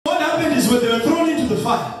happened is when they were thrown into the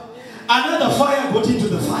fire, another fire got into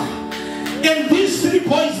the fire. And these 3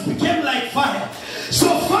 boys became like fire. So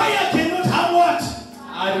fire cannot have what?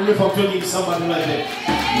 I don't know if I'm talking to somebody right there.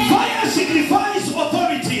 Fire signifies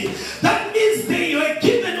authority. That means they were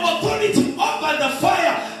given authority over the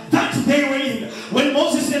fire that they were in. When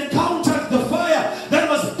Moses encountered the fire that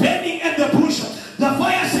was burning at the bush, the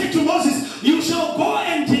fire said to Moses, "You shall go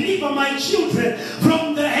and deliver my children